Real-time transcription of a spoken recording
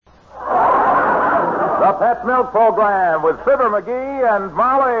The Pet Milk Program with Fibber, MCGee, and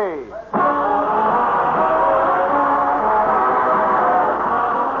Molly.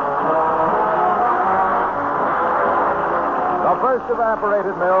 The first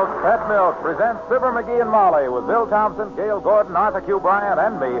evaporated milk, Pet Milk, presents Fibber, MCGee, and Molly with Bill Thompson, Gail Gordon, Arthur Q. Bryant,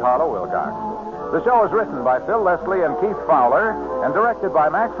 and me, Harlow Wilcox. The show is written by Phil Leslie and Keith Fowler and directed by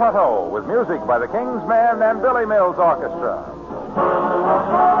Max Hutto with music by the King's Men and Billy Mills Orchestra.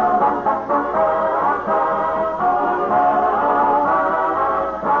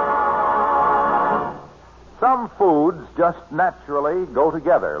 Some foods just naturally go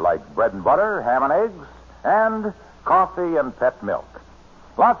together, like bread and butter, ham and eggs, and coffee and pet milk.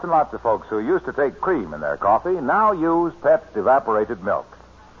 Lots and lots of folks who used to take cream in their coffee now use pet evaporated milk.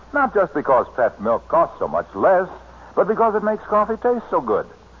 Not just because pet milk costs so much less, but because it makes coffee taste so good.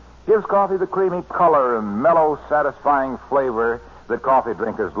 Gives coffee the creamy color and mellow, satisfying flavor that coffee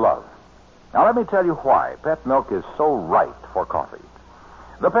drinkers love. Now, let me tell you why pet milk is so right for coffee.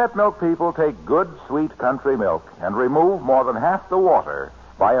 The pet milk people take good, sweet country milk and remove more than half the water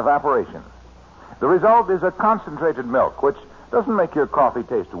by evaporation. The result is a concentrated milk, which doesn't make your coffee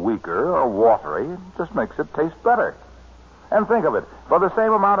taste weaker or watery. It just makes it taste better. And think of it. For the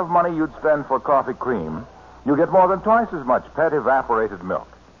same amount of money you'd spend for coffee cream, you get more than twice as much pet evaporated milk.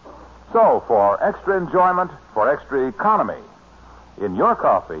 So, for extra enjoyment, for extra economy, in your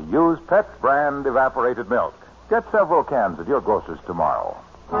coffee, use Pet brand evaporated milk. Get several cans at your grocer's tomorrow.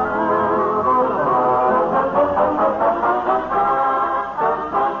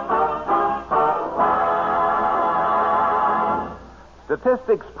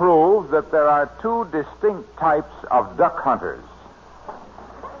 Statistics prove that there are two distinct types of duck hunters.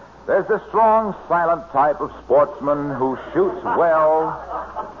 There's the strong, silent type of sportsman who shoots well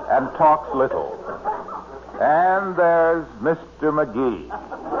and talks little. And there's Mr. McGee.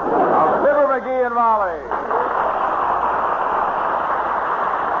 Now, Fibber, McGee, and Molly.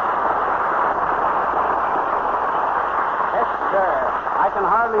 I can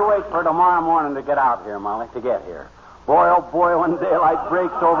hardly wait for tomorrow morning to get out here, Molly, to get here. Boy, oh boy, when daylight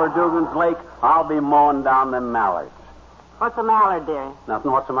breaks over Dugan's Lake, I'll be mowing down them mallards. What's a mallard, dearie?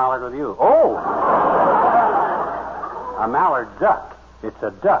 Nothing. What's a mallard with you? Oh! A mallard duck. It's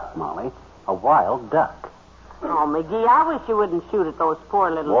a duck, Molly. A wild duck. Oh, McGee, I wish you wouldn't shoot at those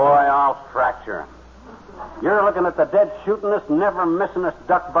poor little... Boy, I'll fracture 'em. You're looking at the dead shootingest, never missingest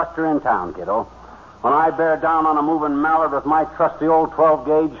duck buster in town, kiddo. When I bear down on a moving mallard with my trusty old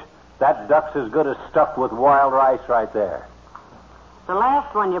 12-gauge, that duck's as good as stuffed with wild rice right there. The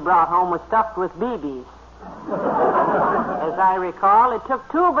last one you brought home was stuffed with BBs. As I recall, it took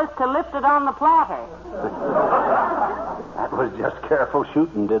two of us to lift it on the platter. That was just careful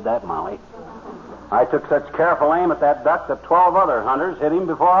shooting, did that, Molly. I took such careful aim at that duck that 12 other hunters hit him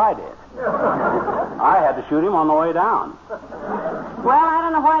before I did. I had to shoot him on the way down. Well, I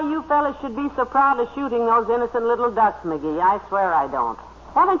don't know why you fellas should be so proud of shooting those innocent little ducks, McGee. I swear I don't.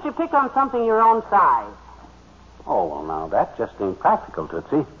 Why don't you pick on something your own size? Oh, well, now, that just ain't practical,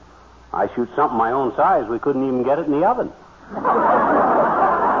 Tootsie. I shoot something my own size, we couldn't even get it in the oven.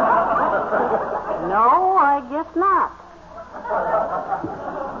 No, I guess not.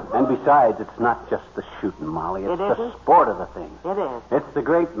 And besides, it's not just the shooting, Molly. It's the sport of the thing. It is. It's the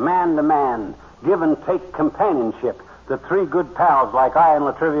great man-to-man, give-and-take companionship that three good pals like I and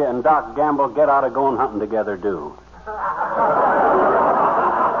Latrivia and Doc Gamble get out of going hunting together do.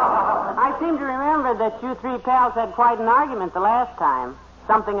 I seem to remember that you three pals had quite an argument the last time.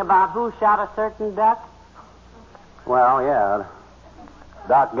 Something about who shot a certain duck? Well, yeah.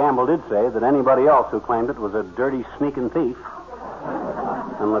 Doc Gamble did say that anybody else who claimed it was a dirty, sneaking thief.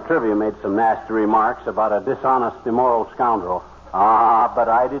 And Latrivia made some nasty remarks about a dishonest, immoral scoundrel. But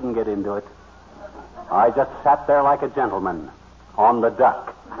I didn't get into it. I just sat there like a gentleman on the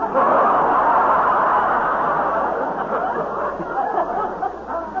duck.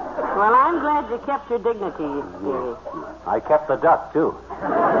 Well, I'm glad you kept your dignity, dearie. I kept the duck, too.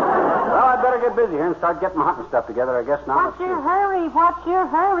 Well, I'd better get busy here and start getting my hunting stuff together, I guess, now. What's your hurry? What's your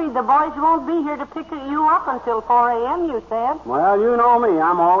hurry? The boys won't be here to pick you up until 4 a.m., you said. Well, you know me.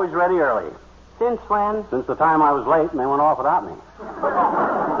 I'm always ready early. Since when? Since the time I was late and they went off without me.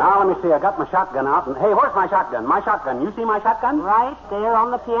 Now, let me see. I got my shotgun out, and... Hey, where's my shotgun? My shotgun. You see my shotgun? Right there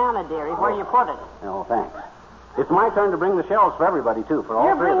on the piano, dearie, where you put it. Oh, thanks. It's my turn to bring the shells for everybody, too, for all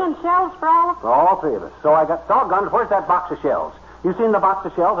You're three of us. bringing shells for all of us? For all three of us. So I got doggone. Where's that box of shells? You seen the box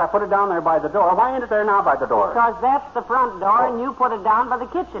of shells? I put it down there by the door. Why ain't it there now by the door? Because that's the front door, and you put it down by the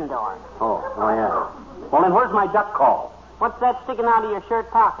kitchen door. Oh, yeah. Well, then where's my duck call? What's that sticking out of your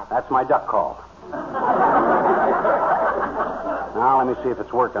shirt pocket? That's my duck call. Now, let me see if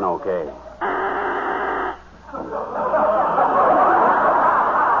it's working okay. A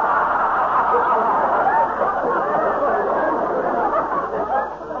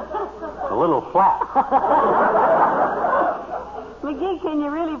little flat. McGee, can you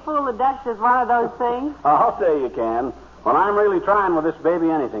really fool the ducks as one of those things? I'll say you can. When I'm really trying with this baby,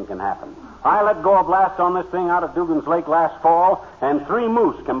 anything can happen. I let go a blast on this thing out at Dugan's Lake last fall, and 3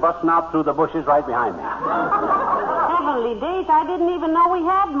 moose came busting out through the bushes right behind me. Heavenly days, I didn't even know we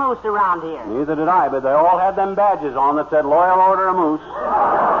had moose around here. Neither did I, but they all had them badges on that said Loyal Order of Moose.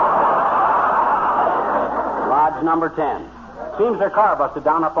 Lodge number 10. Seems their car busted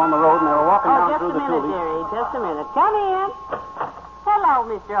down up on the road, and they were walking down through the tulips. Dearie, just a minute. Come in. Hello,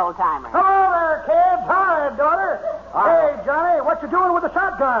 Mr. Oldtimer. Hello there, kids. Hi, daughter. Hey, Johnny, what you doing with the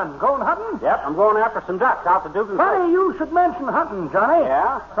shotgun? Going hunting? Yep, I'm going after some ducks out to Dugan's Funny Lake. you should mention hunting, Johnny.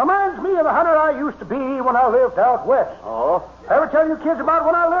 Yeah? Reminds me of the hunter I used to be when I lived out west. Oh, Ever tell you kids about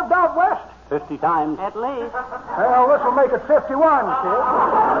when I lived out west? 50 times. At least. Well, this will make it 51, kid.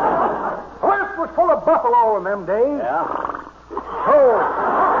 The west was full of buffalo in them days. Yeah? So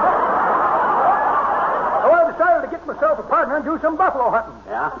I decided to get myself a partner and do some buffalo hunting.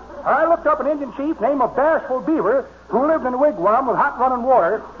 Yeah? I looked up an Indian chief named Bashful Beaver who lived in a wigwam with hot running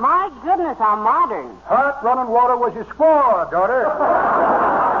water. My goodness, how modern. Hot running water was his squaw, daughter. I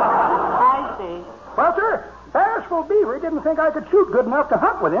see. Well, sir, Bashful Beaver didn't think I could shoot good enough to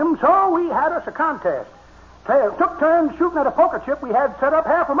hunt with him, so we had us a contest. Took turns shooting at a poker chip we had set up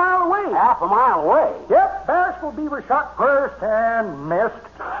half a mile away. Half a mile away? Yep, Bashful Beaver shot first and missed.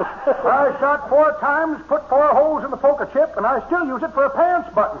 I shot 4 times, put 4 holes in the poker chip, and I still use it for a pants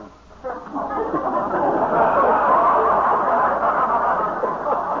button.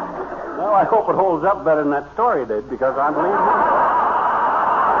 Well, I hope it holds up better than that story did, because I believe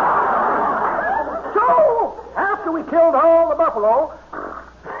So, after we killed all the buffalo,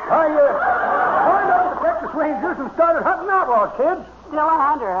 I joined up with the Texas Rangers and started hunting outlaws, kids. Still a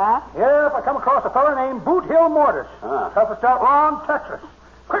hunter, huh? Yep, I come across a fella named Boot Hill Mortis. Toughest outlaw in Texas.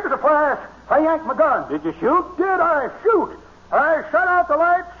 Quick as a flash, I yanked my gun. Did you shoot? Did I shoot? I shut out the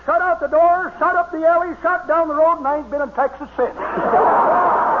lights, shut out the doors, shut up the alley, shot down the road, and I ain't been in Texas since.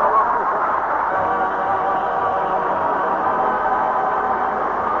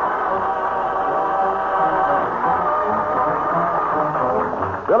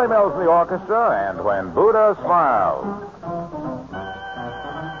 Billy Mills in the orchestra, and When Buddha Smiles.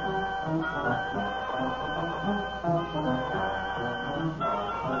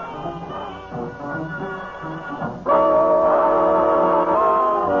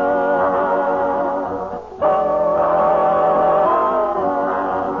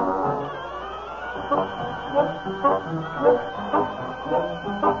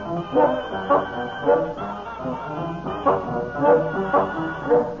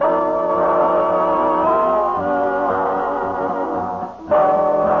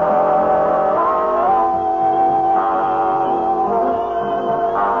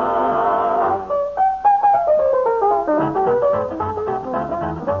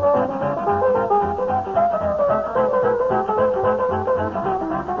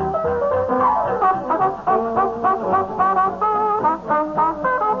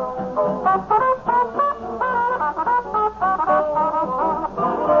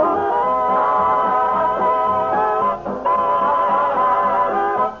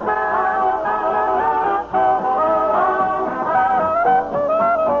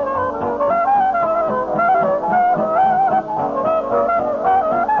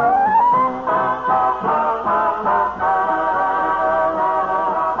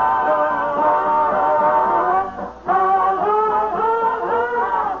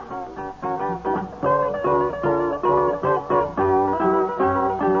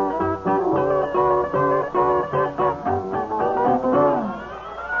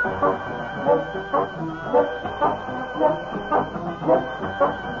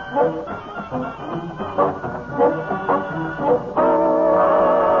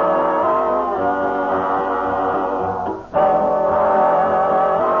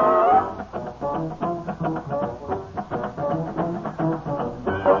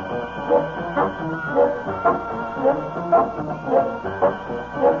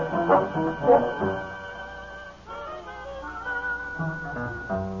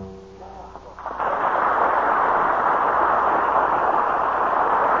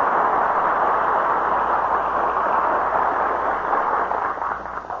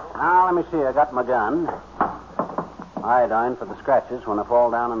 Now, let me see. I got my gun. Iodine for the scratches when I fall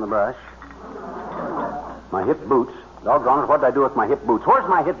down in the brush. My hip boots. Doggone it, what did I do with my hip boots? Where's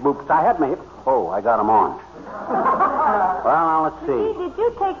my hip boots? I had my hip... Oh, I got them on. Well, now, let's McGee, see. did you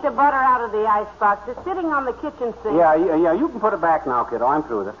take the butter out of the icebox? It's sitting on the kitchen sink. Yeah, you can put it back now, kiddo. I'm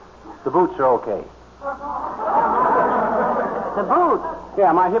through with it. The boots are okay. The boots?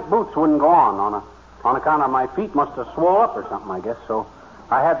 Yeah, my hip boots wouldn't go on account of my feet must have swole up or something, I guess. So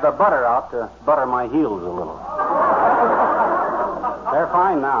I had the butter out to butter my heels a little. They're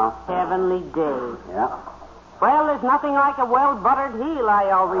fine now. Heavenly days. Yeah. Well, there's nothing like a well-buttered heel,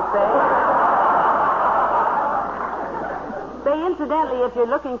 I always say. Say, incidentally, if you're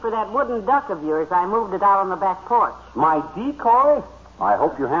looking for that wooden duck of yours, I moved it out on the back porch. My decoy? I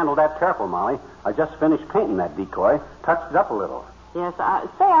hope you handled that careful, Molly. I just finished painting that decoy. Touched it up a little. Yes, I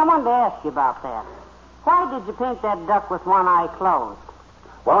wanted to ask you about that. Why did you paint that duck with one eye closed?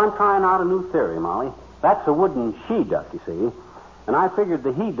 Well, I'm trying out a new theory, Molly. That's a wooden she-duck, you see. And I figured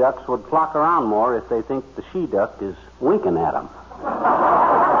the he-ducks would flock around more if they think the she-duck is winking at them.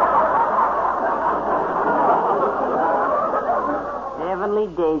 Heavenly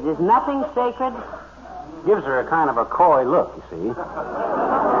days. Is nothing sacred? Gives her a kind of a coy look, you see.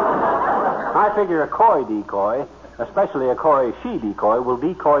 I figure a coy decoy, especially a coy she-decoy, will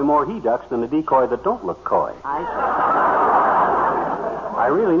decoy more he-ducks than a decoy that don't look coy. I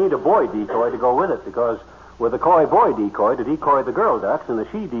really need a boy decoy to go with it, because with a coy boy decoy to decoy the girl ducks and the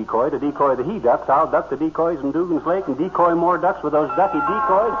she decoy to decoy the he ducks, I'll duck the decoys in Dugan's Lake and decoy more ducks with those ducky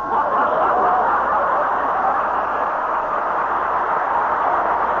decoys.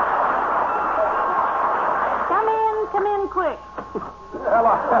 Come in quick.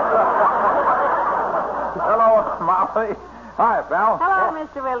 Hello. Hello, Molly. Hi, pal. Hello,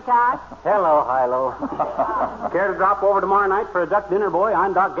 Mr. Wilcox. Hello, Hilo. Care to drop over tomorrow night for a duck dinner, boy?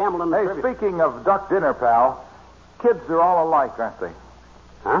 I'm Doc Gamble and the Hey, trivia. speaking of duck dinner, pal, kids are all alike, aren't they?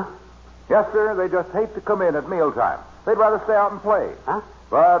 Huh? Yes, sir. They just hate to come in at mealtime. They'd rather stay out and play. Huh?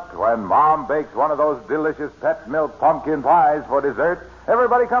 But when Mom bakes one of those delicious pet milk pumpkin pies for dessert,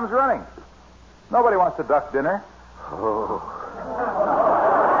 everybody comes running. Nobody wants a duck dinner.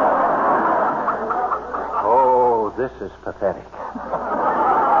 Oh, this is pathetic.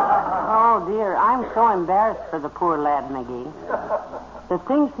 Oh, dear. I'm so embarrassed for the poor lad, McGee. The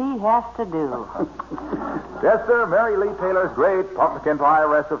things he has to do. Yes, sir. Mary Lee Taylor's great pumpkin pie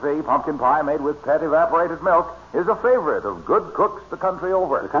recipe, pumpkin pie made with pet evaporated milk, is a favorite of good cooks the country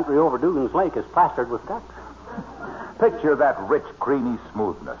over. The country over Dugan's Lake is plastered with ducks. Picture that rich, creamy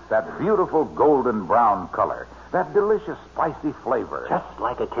smoothness, that beautiful golden brown color, that delicious spicy flavor. Just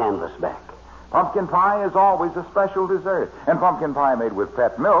like a canvas back. Pumpkin pie is always a special dessert. And pumpkin pie made with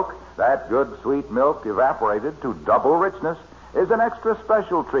pet milk, that good sweet milk evaporated to double richness, is an extra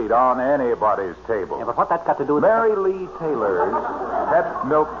special treat on anybody's table. Yeah, but what that's got to do with... Mary Lee Taylor's pet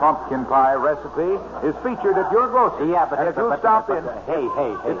milk pumpkin pie recipe is featured at your grocery. Yeah, but... And if you stop in... Hey.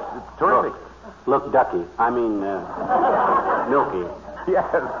 It's terrific. Look, Ducky. Milky.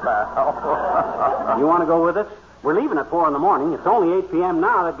 Yes, pal. You want to go with us? We're leaving at 4 in the morning. It's only 8 p.m.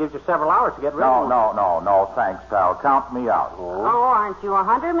 now. That gives you several hours to get ready. No, thanks, pal. Count me out. Oh, aren't you a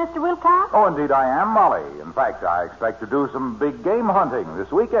hunter, Mr. Wilcox? Oh, indeed I am, Molly. In fact, I expect to do some big game hunting this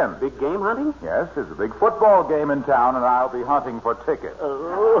weekend. Big game hunting? Yes, there's a big football game in town, and I'll be hunting for tickets.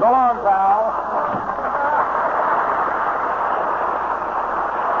 So long, pal.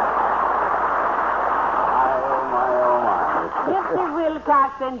 Mr.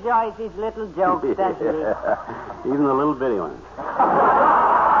 Wilcox enjoys his little jokes, doesn't he? Even the little bitty ones.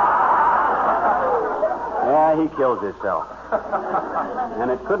 Yeah, he kills himself.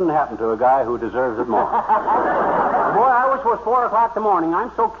 And it couldn't happen to a guy who deserves it more. Boy, I wish it was 4 o'clock in the morning. I'm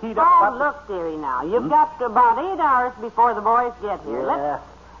so keyed up. Oh, look, dearie, now. You've got about 8 hours before the boys get here. Yeah.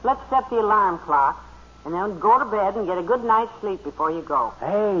 Let's set the alarm clock, and then go to bed and get a good night's sleep before you go.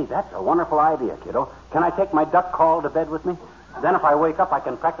 Hey, that's a wonderful idea, kiddo. Can I take my duck call to bed with me? Then if I wake up, I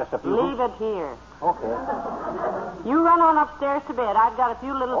can practice a few... Leave it here. Okay. You run on upstairs to bed. I've got a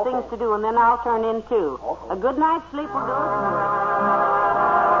few little things to do, and then I'll turn in, too. Okay. A good night's sleep will do it.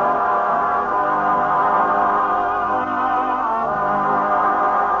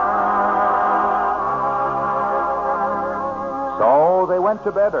 So they went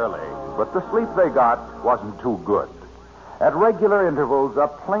to bed early, but the sleep they got wasn't too good. At regular intervals, a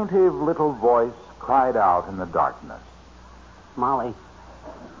plaintive little voice cried out in the darkness. Molly.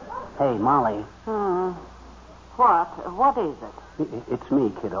 Hey, Molly. What? What is it? It's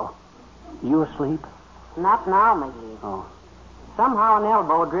me, kiddo. You asleep? Not now, McGee. Oh. Somehow an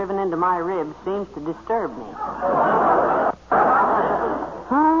elbow driven into my ribs seems to disturb me.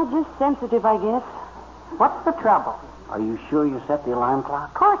 Just sensitive, I guess. What's the trouble? Are you sure you set the alarm clock?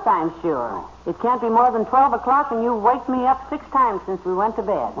 Of course I'm sure. It can't be more than 12 o'clock, and you've waked me up 6 times since we went to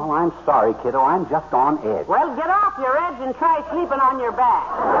bed. Well, I'm sorry, kiddo. I'm just on edge. Well, get off your edge and try sleeping on your back.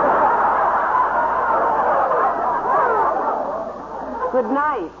 Good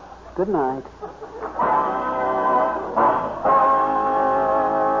night. Good night.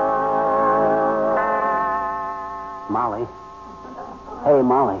 Molly. Hey,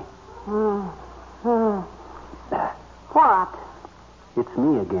 Molly. What? It's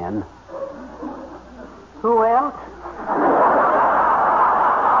me again. Who else?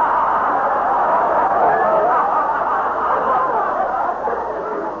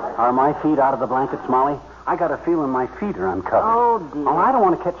 Are my feet out of the blankets, Molly? I got a feeling my feet are uncovered. Oh, dear. Oh, I don't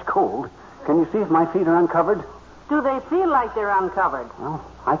want to catch cold. Can you see if my feet are uncovered? Do they feel like they're uncovered? Well,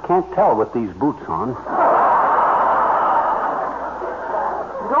 I can't tell with these boots on.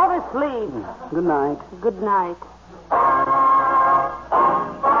 Go to sleep. Good night. Good night.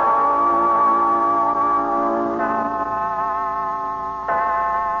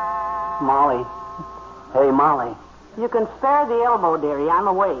 Molly. Hey, Molly. You can spare the elbow, dearie. I'm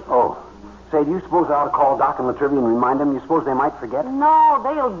awake. Oh. Say, do you suppose I ought to call Doc and Latrivia and remind them? You suppose they might forget? No,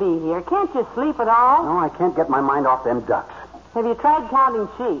 they'll be here. Can't you sleep at all? No, I can't get my mind off them ducks. Have you tried counting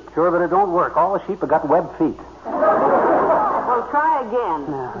sheep? Sure, but it don't work. All the sheep have got webbed feet. Well, try again.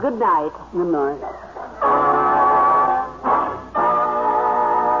 Yeah. Good night. Good night.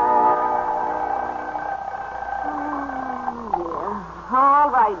 All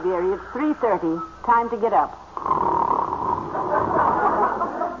right, dearie. It's 3:30. Time to get up.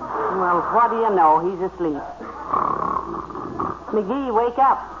 Well, what do you know? He's asleep. McGee, wake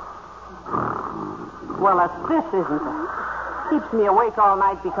up. Well, if this isn't it. Keeps me awake all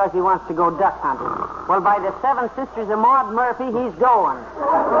night because he wants to go duck hunting. Well, by the Seven Sisters of Maud Murphy, he's going.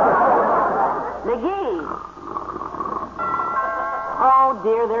 McGee. Oh,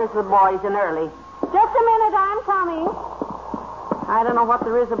 dear, there's the boys and early. Just a minute, I'm coming. I don't know what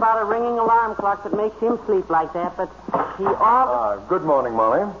there is about a ringing alarm clock that makes him sleep like that, but he always... Good morning,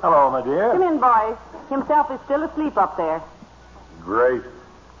 Molly. Hello, my dear. Come in, boys. Himself is still asleep up there. Great.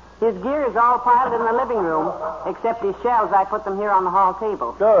 His gear is all piled in the living room, except his shells. I put them here on the hall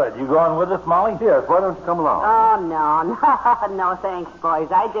table. Good. You going with us, Molly? Yes. Why don't you come along? Oh, no, no, thanks,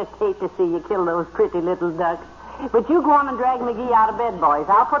 boys. I just hate to see you kill those pretty little ducks. But you go on and drag McGee out of bed, boys.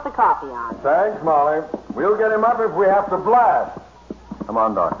 I'll put the coffee on. Thanks, Molly. We'll get him up if we have to blast. Come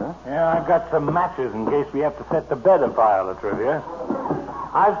on, Doctor. Yeah, I've got some matches in case we have to set the bed afire, Latrivia.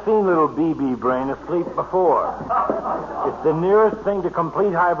 I've seen little BB Brain asleep before. It's the nearest thing to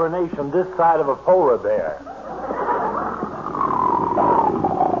complete hibernation this side of a polar bear.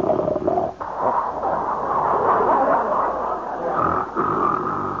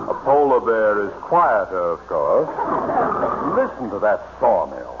 A polar bear is quieter, of course. Listen to that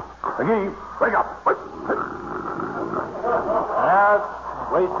sawmill. McGee, wake up.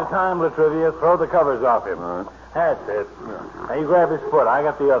 Waste of time, Latrivia. Throw the covers off him. That's it. Now you grab his foot. I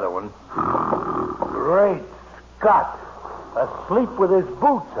got the other one. Great Scott. Asleep with his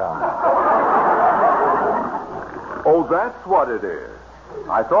boots on. Oh, that's what it is.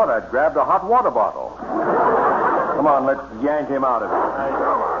 I thought I'd grabbed a hot water bottle. Come on, let's yank him out of it.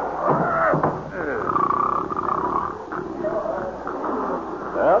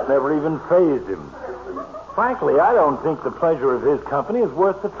 Well, never even fazed him. Frankly, I don't think the pleasure of his company is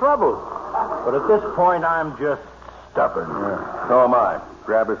worth the trouble. But at this point, I'm just stubborn. Yeah. So am I.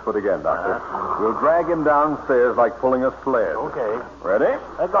 Grab his foot again, Doctor. We'll drag him downstairs like pulling a sled. Okay. Ready?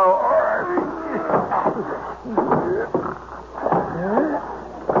 Let go.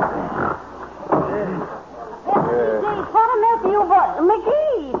 What on earth are you...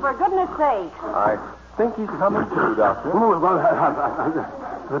 McGee, for goodness sake. I think he's coming to, Doctor.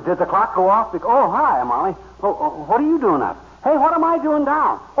 Did the clock go off? Oh, hi, Molly. Oh, what are you doing up? Hey, what am I doing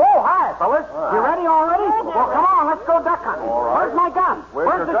down? Oh, hi, fellas. You ready already? Well, come on, let's go duck hunting. All right. Where's my gun? Where's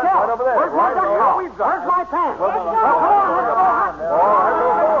the your gun? shell? Right over there. Where's my Right duck over call? there. Where's my pants? Let's Well, go. come on, let's go hunting. All right,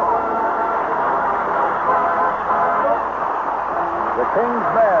 we'll go. The King's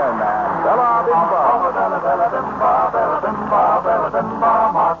Men and Bella Bimba. Bella Bella Bimba, Bella Bimba, Bella Bimba,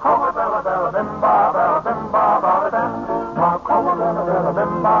 Marcoma, Bella Bella Bimba, Bella Bimba, Bella Bimba, Marcoma, Bella Bella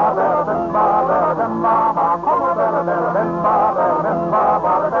Bimba, Bella Bimba, Bella Bimba, Marcoma, Bella Bella Bimba, Bella Bimba,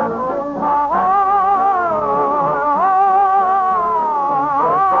 Bella Bimba.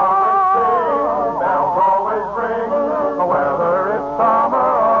 Bells always ring, whether it's summer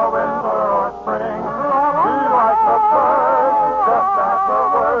or winter or spring. We like the birds, just at the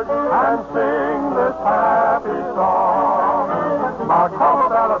word, and sing this happy song. Marcoma,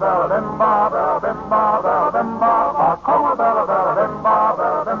 Bella Bella Bimba, Bella Bimba, Bella Bimba, Marcoma.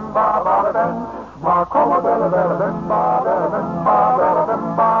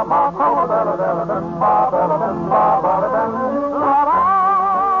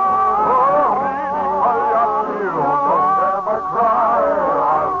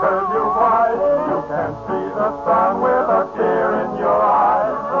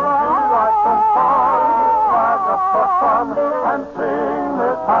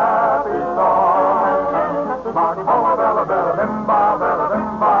 happy song. Marcoma bella bella bimba bella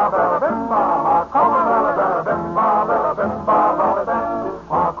bimba bella bimba. Marcoma bella bella bimba bella bimba bella bimba.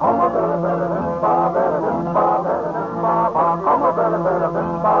 Marcoma bella bella bimba bella bimba bella bimba. Marcoma bella bella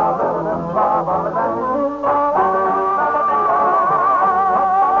bimba bella bimba bella bimba.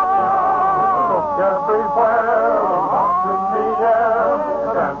 Look everywhere, lost in the air.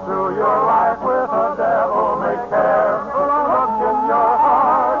 Dance through your life with a devil may care. Look in your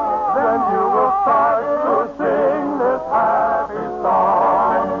heart, then you will start to sing this happy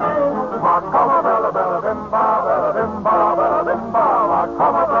song. Marcoma bella bella bimba bella bimba bella bimba.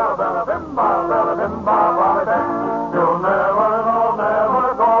 Marcoma bella bella bimba bella bimba bella bimba. You'll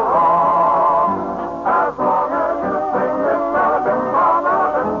never go wrong as long as you sing this bella bimba bella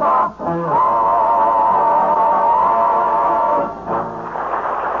bimba song.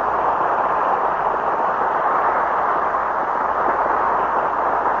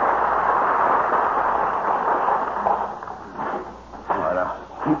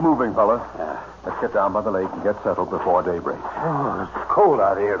 Keep moving, fellas. Let's get down by the lake and get settled before daybreak. Oh, it's cold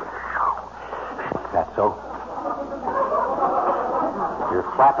out here. That's so. You're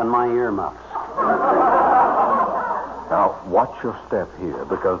flapping my earmuffs. Now, watch your step here,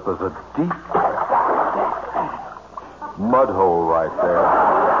 because there's a deep mud hole right there.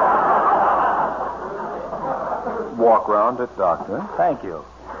 Walk round it, Doctor. Thank you.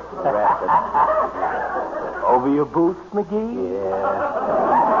 Over your boots, McGee? Yeah.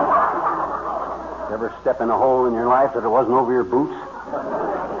 Ever step in a hole in your life that it wasn't over your boots?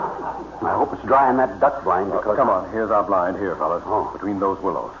 I hope it's dry in that duck blind because... Come on, here's our blind here, fellas. Oh. Between those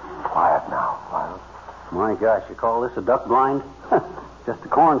willows. Quiet now. Quiet. My gosh, you call this a duck blind? Just a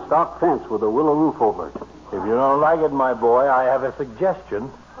cornstalk fence with a willow roof over it. If you don't like it, my boy, I have a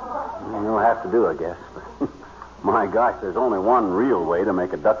suggestion. You'll have to do, I guess. My gosh, there's only one real way to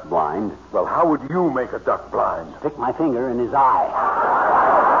make a duck blind. Well, how would you make a duck blind? Stick my finger in his eye.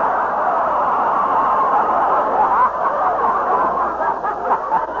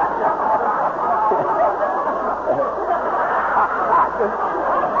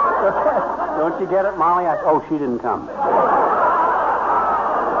 Don't you get it, Molly? Oh, she didn't come.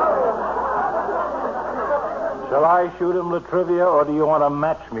 Shall I shoot him, Latrivia, or do you want to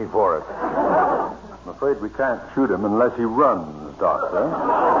match me for it? I'm afraid we can't shoot him unless he runs, Doctor.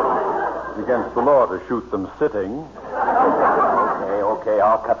 It's against the law to shoot them sitting. Okay,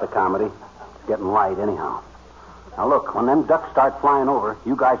 I'll cut the comedy. It's getting light anyhow. Now look, when them ducks start flying over,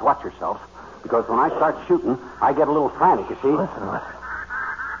 you guys watch yourselves. Because when I start shooting, I get a little frantic, you see? Listen.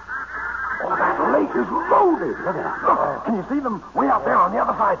 Oh, that lake is loaded. Look at them. Look, can you see them way out there on the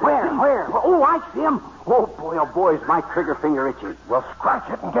other side? Where? Oh, I see him. Oh, boy, is my trigger finger itchy. Well, scratch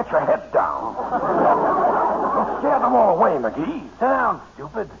it and get your head down. Don't scare them all away, McGee. Sit down,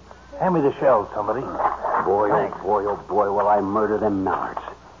 stupid. Hand me the shells, somebody. Boy, oh boy, will I murder them mallards.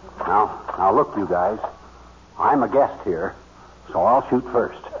 Now, look, you guys. I'm a guest here, so I'll shoot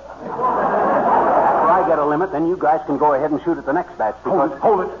first. After I get a limit, then you guys can go ahead and shoot at the next batch, because...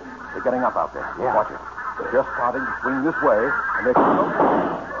 Hold it. They're getting up out there. Yeah. Watch it. They're just starting to swing this way, and they can go.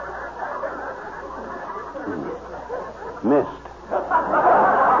 Missed.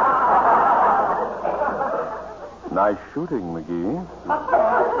 Nice shooting, McGee.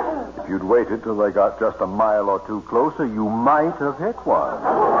 If you'd waited till they got just a mile or two closer, you might have hit one.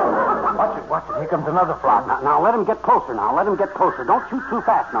 Watch it. Here comes another flock. Now, let him get closer now. Let him get closer. Don't shoot too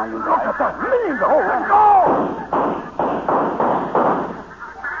fast now, you guys. Look at that. Leave the hole. Let go!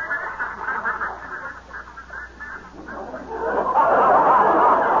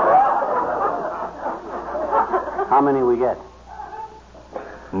 How many we get?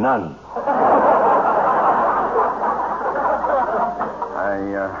 None.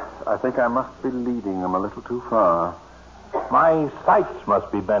 I think I must be leading them a little too far. My sights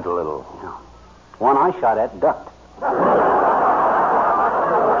must be bent a little. One I shot at ducked.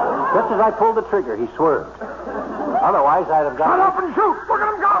 Just as I pulled the trigger, he swerved. Otherwise, I'd have got... Shut up and shoot! Look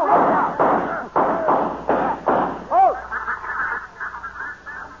at him go!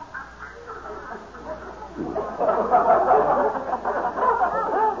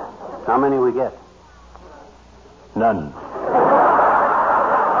 How many we get? None.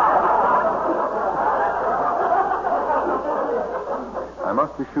 I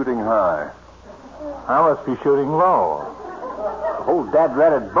must be shooting high. I must be shooting low. The whole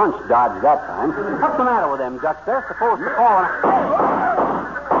dad-ratted bunch dodged that time. What's the matter with them ducks? They're supposed to fall.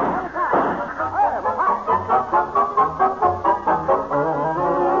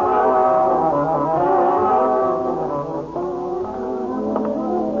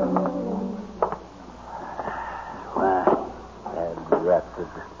 wretched.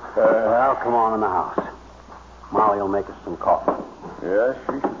 Well, come on in the house. Molly will make us some coffee. Yes,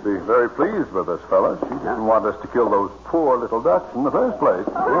 she should be very pleased with us, fellas. She didn't want us to kill those poor little ducks in the first place.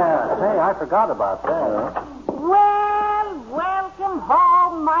 Yeah, say, I forgot about that. Well, welcome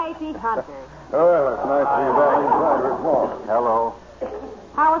home, mighty hunter. Oh, it's nice to be back inside her small. Hello.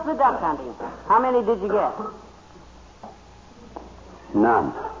 How was the duck hunting? How many did you get?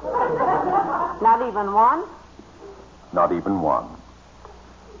 None. Not even one? Not even one.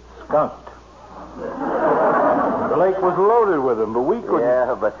 Skunked. The lake was loaded with them, but we couldn't.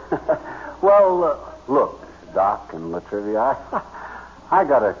 Yeah, but... well, look, Doc and Latrivia, I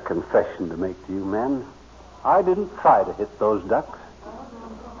got a confession to make to you men. I didn't try to hit those ducks.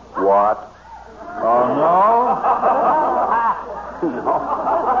 What? Oh, no?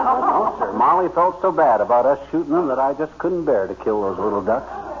 No, sir. Molly felt so bad about us shooting them that I just couldn't bear to kill those little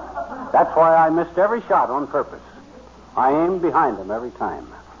ducks. That's why I missed every shot on purpose. I aimed behind them every time.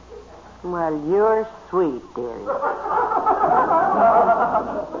 Well, you're sweet, dearie.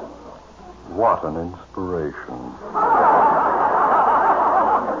 What an inspiration.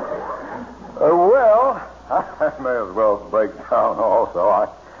 Well, I may as well break down also.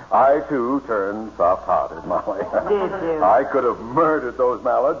 I too, turned soft-hearted, Molly. Did you? I could have murdered those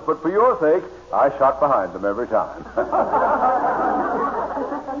mallards, but for your sake, I shot behind them every time.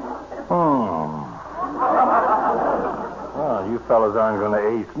 Well, you fellas aren't going to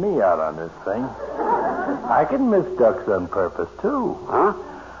ace me out on this thing. I can miss ducks on purpose, too. Huh?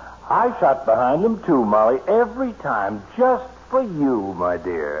 I shot behind them, too, Molly, every time, just for you, my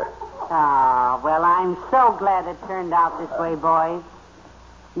dear. Ah, well, I'm so glad it turned out this way, boys.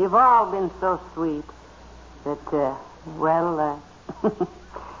 You've all been so sweet that,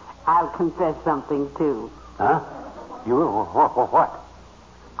 I'll confess something, too. Huh? You will? What?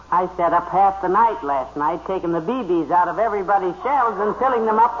 I sat up half the night last night taking the BBs out of everybody's shells and filling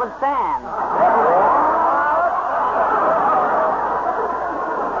them up with sand.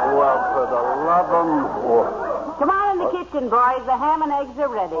 Well, for the love of... Come on in the kitchen, boys. The ham and eggs are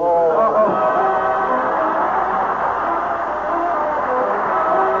ready.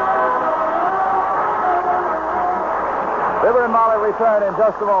 Fibber and Molly return in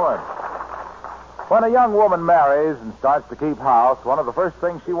just a moment. When a young woman marries and starts to keep house, one of the first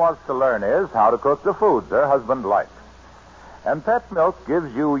things she wants to learn is how to cook the foods her husband likes. And Pet Milk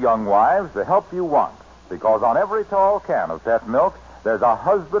gives you young wives the help you want, because on every tall can of Pet Milk, there's a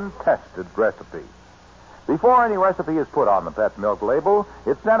husband-tested recipe. Before any recipe is put on the Pet Milk label,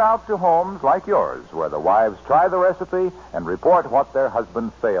 it's sent out to homes like yours, where the wives try the recipe and report what their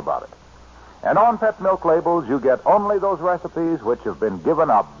husbands say about it. And on Pet Milk labels, you get only those recipes which have been given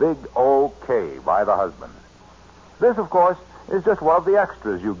a big OK by the husband. This, of course, is just one of the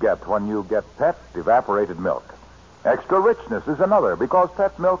extras you get when you get Pet evaporated milk. Extra richness is another, because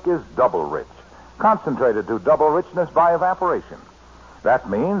Pet Milk is double rich, concentrated to double richness by evaporation. That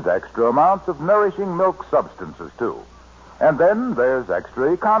means extra amounts of nourishing milk substances, too. And then there's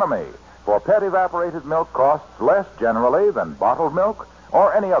extra economy, for Pet evaporated milk costs less generally than bottled milk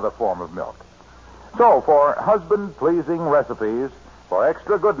or any other form of milk. So, for husband-pleasing recipes, for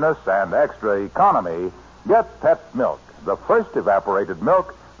extra goodness and extra economy, get Pet Milk, the first evaporated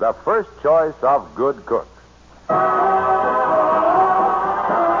milk, the first choice of good cooks.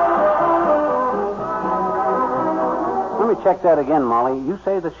 Let me check that again, Molly. You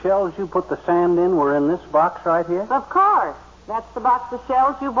say the shells you put the sand in were in this box right here? Of course. That's the box of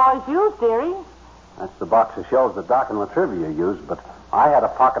shells you boys used, dearie. That's the box of shells that Doc and Latrivia used, but I had a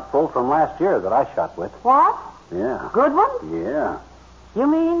pocket full from last year that I shot with. What? Yeah. Good ones? Yeah. You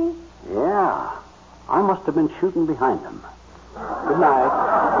mean? Yeah. I must have been shooting behind them. Good night.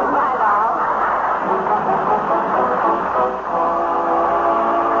 Good night, all.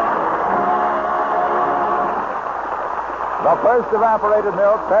 The first evaporated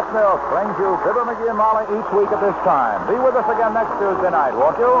milk, Pet Milk, brings you Fibber, McGee, and Molly each week at this time. Be with us again next Tuesday night,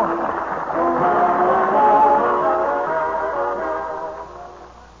 won't you?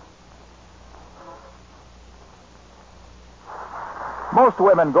 Most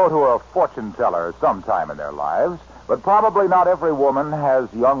women go to a fortune teller sometime in their lives, but probably not every woman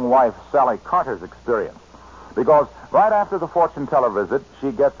has young wife Sally Carter's experience. Because right after the fortune teller visit,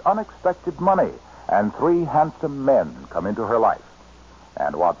 she gets unexpected money, and 3 handsome men come into her life.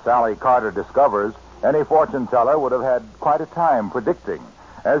 And what Sally Carter discovers, any fortune teller would have had quite a time predicting,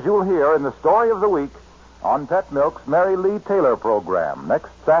 as you'll hear in the story of the week on Pet Milk's Mary Lee Taylor program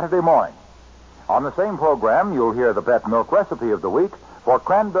next Saturday morning. On the same program, you'll hear the Pet Milk recipe of the week for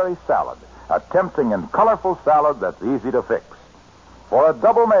cranberry salad, a tempting and colorful salad that's easy to fix. For a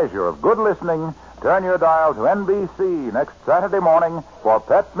double measure of good listening, Turn your dial to NBC next Saturday morning for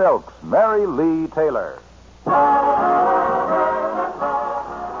Pet Milk's Mary Lee Taylor.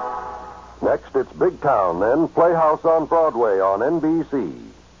 Next, it's Big Town, then Playhouse on Broadway on NBC.